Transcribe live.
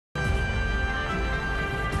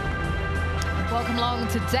Welcome along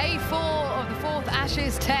to day 4 of the 4th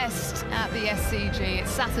Ashes test at the SCG. It's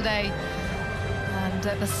Saturday and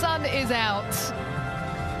the sun is out.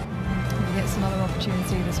 He gets another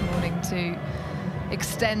opportunity this morning to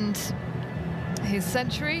extend his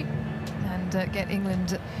century and get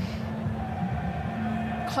England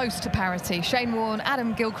close to parity. Shane Warne,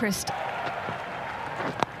 Adam Gilchrist.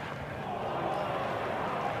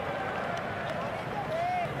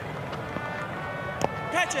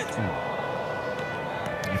 Catch it!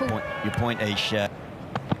 Your point is shot.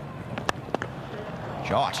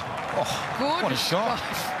 Oh, good what a shot.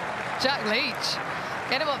 Jack Leach,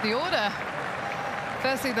 get him up the order.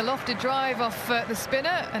 Firstly, the lofted drive off the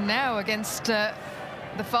spinner, and now against the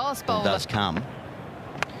fast bowler. Does come.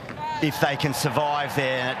 If they can survive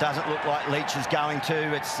there, and it doesn't look like Leach is going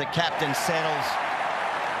to, it's the captain settles.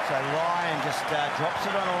 So Lyon just drops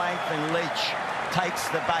it on a length, and Leach takes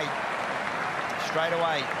the bait. Straight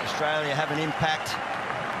away, Australia have an impact.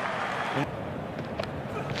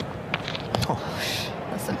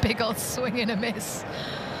 That's a big old swing and a miss.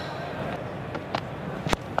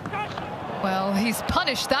 Well, he's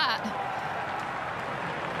punished that.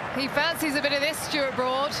 He fancies a bit of this, Stuart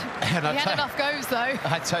Broad. He had enough goes, though.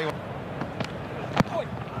 I tell you what.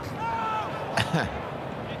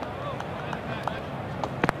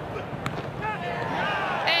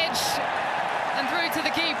 Edge and through to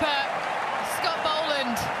the keeper, Scott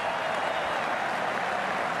Boland.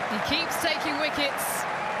 He keeps taking wickets.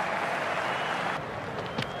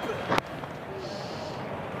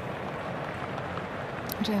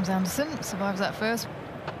 James Anderson survives that first.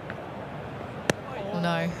 Oh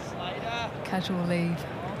no, casual leave.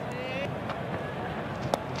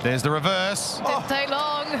 There's the reverse. Didn't take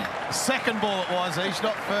long. Second ball it was, each,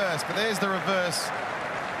 not first, but there's the reverse.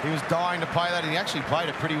 He was dying to play that, and he actually played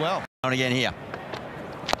it pretty well. On again here.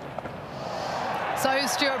 So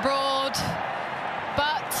Stuart Broad,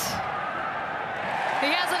 but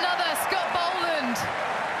he has another, Scott Boland.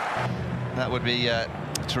 That would be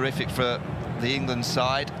terrific for the England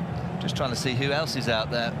side. Just trying to see who else is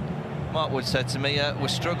out there. Mark Wood said to me, we're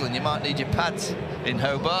struggling, you might need your pads in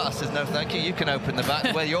Hobart. I said, no thank you, you can open the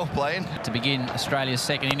bat where you're playing. To begin Australia's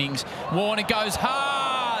second innings, Warner goes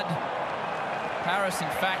hard. Harris, in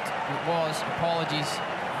fact, it was, apologies,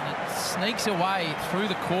 and it sneaks away through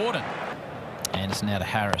the cordon. Anderson now to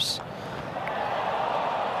Harris.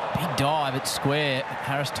 Big dive at square.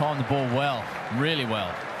 Harris timed the ball well, really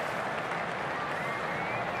well.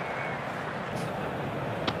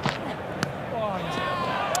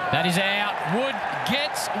 That is out. Wood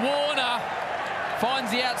gets Warner.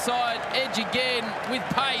 Finds the outside edge again with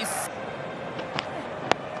pace.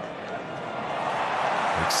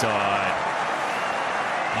 Big side.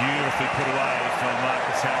 Beautifully put away from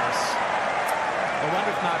Marcus Harris. I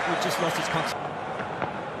wonder if Mark Wood just lost his concentration.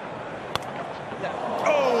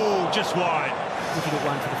 Oh, just wide. Looking at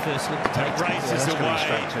one for the first look to take. Races away.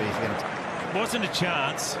 Straight to you. Wasn't a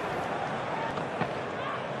chance.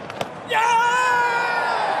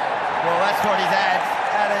 Well, that's what he's added.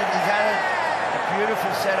 He's added a beautiful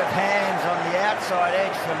set of hands on the outside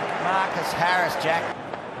edge from Marcus Harris, Jack.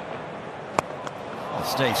 Oh,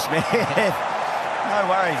 Steve Smith. No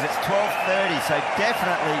worries, it's 12:30, so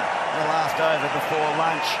definitely the last over before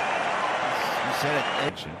lunch. You said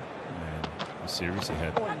it. How serious he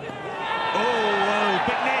had. Oh,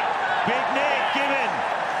 big neck given.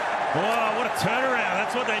 Wow, what a turnaround.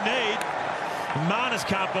 That's what they need. Marnus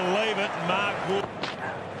can't believe it. Mark Wood.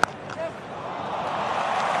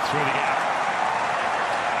 Through the gap.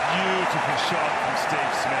 Beautiful shot from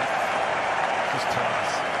Steve Smith. Just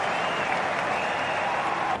twice.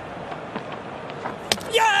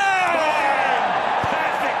 Yeah!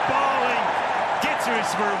 Perfect bowling. Gets her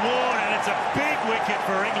his reward, and it's a big wicket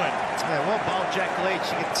for England. Yeah, well bowled, Jack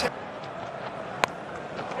Leach. You can tell.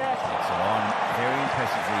 So on, very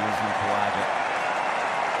impressively using Kawaja.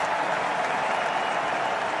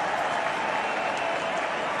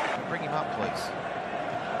 Bring him up, please.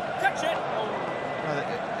 Catch it!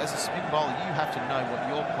 As a spin bowler, you have to know what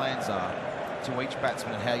your plans are to each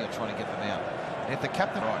batsman and how you're trying to get them out. And if the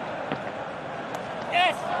captain... Right.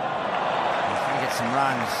 Yes! He's going to get some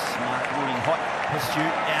runs. Mark Wood in hot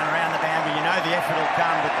pursuit down around the boundary. You know the effort will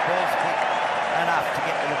come, but the ball's quick enough to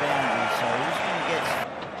get to the boundary. So who's going to get...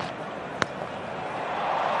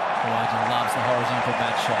 Kawaja loves the horizontal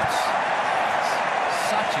bat shots.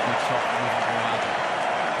 Such a good shot from Kawaja.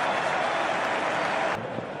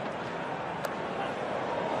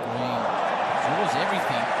 Draws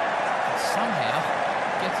everything and somehow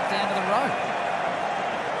gets it down to the road.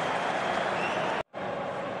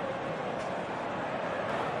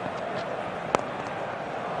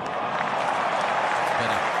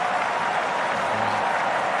 Better.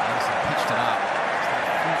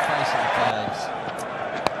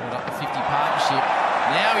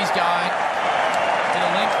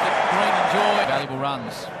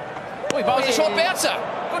 Oh, he bowls a short bouncer.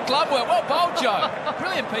 Good glove work. Well bowled, Joe.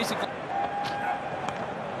 Brilliant piece of...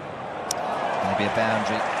 Maybe a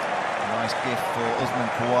boundary. Nice gift for Usman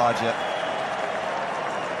Khawaja.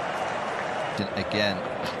 Again.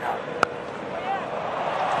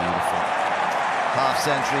 Beautiful. Half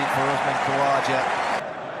century for Usman Khawaja.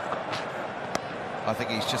 I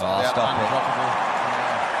think he's just stop it. undroppable.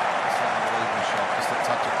 It's an unbelievable shot. Just a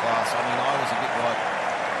touch of class. I mean, I was a bit like,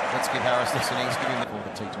 let's give Harris this innings, give him the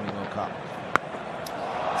T20 World Cup.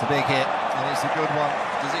 It's a big hit, and it's a good one.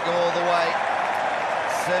 Does it go all the way?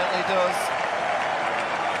 Certainly does.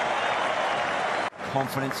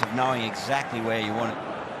 Confidence of knowing exactly where you want it.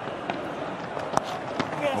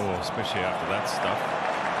 Oh, especially after that stuff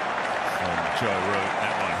from Joe Root,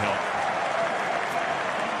 that won't help.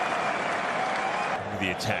 With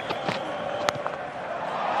the attack.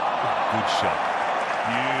 Good shot.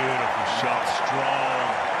 Beautiful shot, strong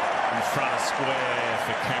in front of square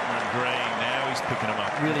for Cameron Green. Now he's picking them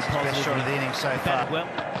up. Really positive. Best shot of the innings so far. Well,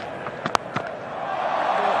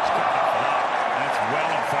 That's well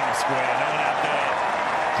in front of square. No one out there.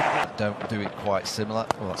 Don't do it quite similar.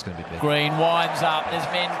 Oh, that's going to be big. Green winds up. There's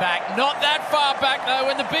men back. Not that far back, though.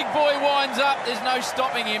 When the big boy winds up, there's no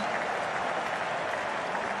stopping him.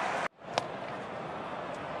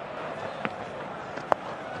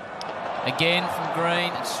 Again from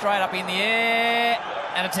Green. It's straight up in the air.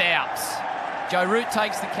 And it's out. Joe Root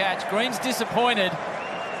takes the catch. Green's disappointed.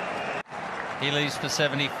 He leaves for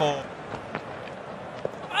 74.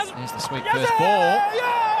 There's the sweet first ball.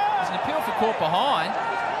 There's an appeal for caught behind.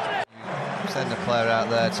 Send the player out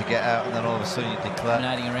there to get out, and then all of a sudden you declare.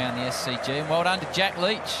 Dominating around the SCG. And well done to Jack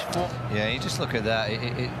Leach. Yeah, you just look at that.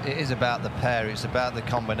 It is about the pair. It's about the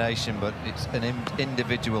combination, but it's an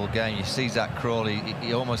individual game. You see Zach Crawley.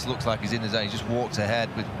 He almost looks like he's in the zone. He just walks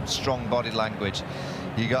ahead with strong body language.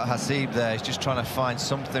 You got Hasib there. He's just trying to find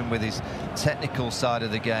something with his technical side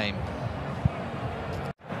of the game.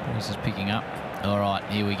 This is picking up. All right,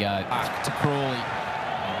 here we go. Back to Crawley.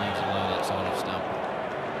 He leaves it low outside of stump.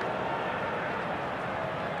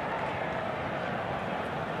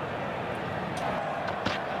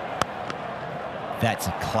 That's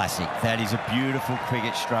a classic. That is a beautiful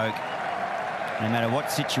cricket stroke. No matter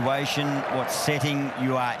what situation, what setting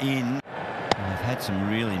you are in, they've had some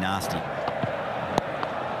really nasty.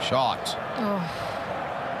 Shot. Oh.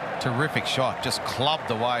 Terrific shot. Just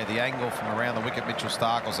clubbed away. The angle from around the wicket, Mitchell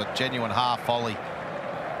Stark, was a genuine half volley.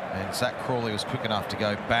 And Zach Crawley was quick enough to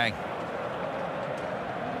go bang.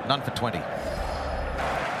 None for 20.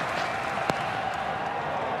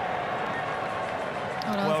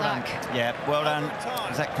 Well done, Zach. Yeah, well done,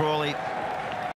 Zach Crawley.